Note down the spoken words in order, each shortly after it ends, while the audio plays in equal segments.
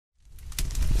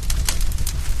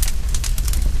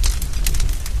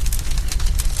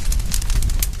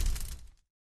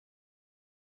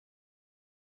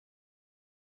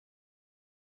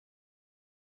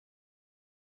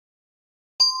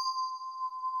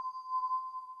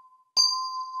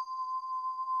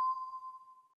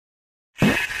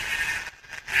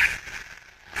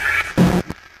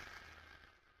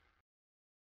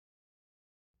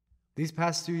These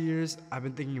past 2 years, I've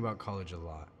been thinking about college a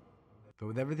lot. But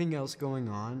with everything else going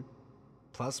on,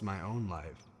 plus my own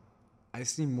life, I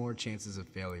see more chances of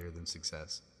failure than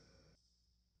success.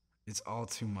 It's all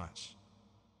too much.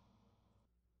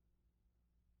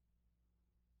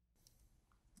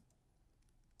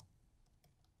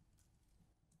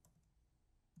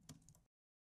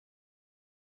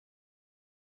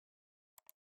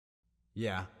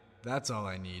 Yeah, that's all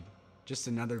I need. Just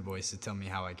another voice to tell me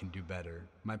how I can do better.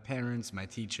 My parents, my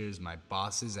teachers, my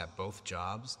bosses at both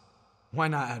jobs. Why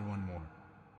not add one more?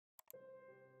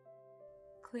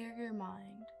 Clear your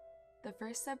mind. The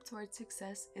first step towards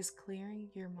success is clearing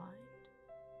your mind.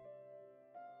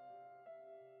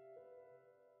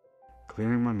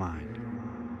 Clearing my mind.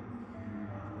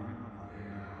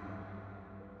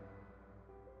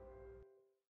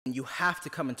 You have to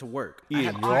come into work.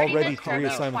 Ian, you're already 3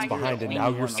 assignments behind and now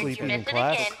you're sleeping in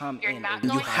class?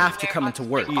 You have to come into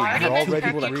work. Ian, I you're had two already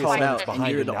people that 3 called assignments out and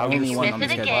behind you're and the now you're only one sleeping on the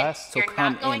in schedule. class? So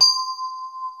come in.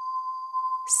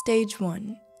 Stage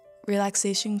 1.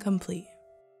 Relaxation complete.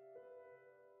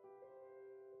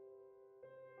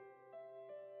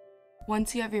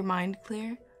 Once you have your mind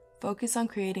clear, focus on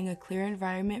creating a clear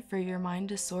environment for your mind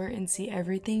to soar and see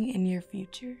everything in your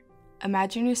future.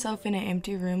 Imagine yourself in an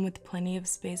empty room with plenty of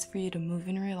space for you to move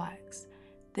and relax.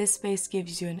 This space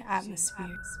gives you an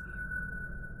atmosphere.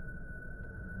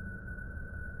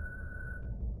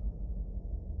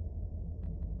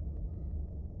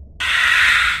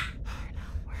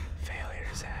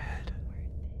 Failure's ahead.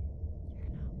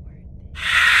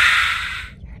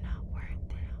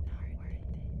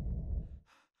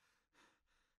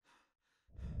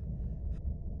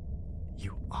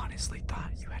 You honestly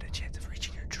thought you had a chance of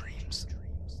reaching your dreams?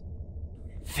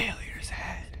 Failure's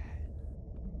ahead.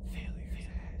 Failure's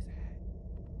ahead.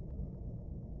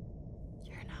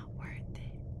 You're not worth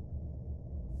it.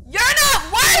 You're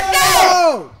not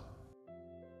worth it!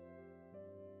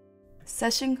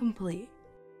 Session complete.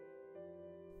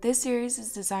 This series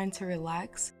is designed to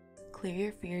relax, clear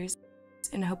your fears,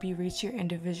 and help you reach your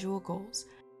individual goals.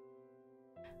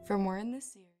 For more in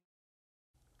this series,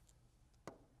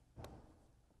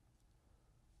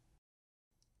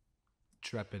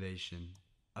 Trepidation,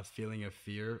 a feeling of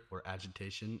fear or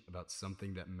agitation about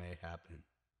something that may happen.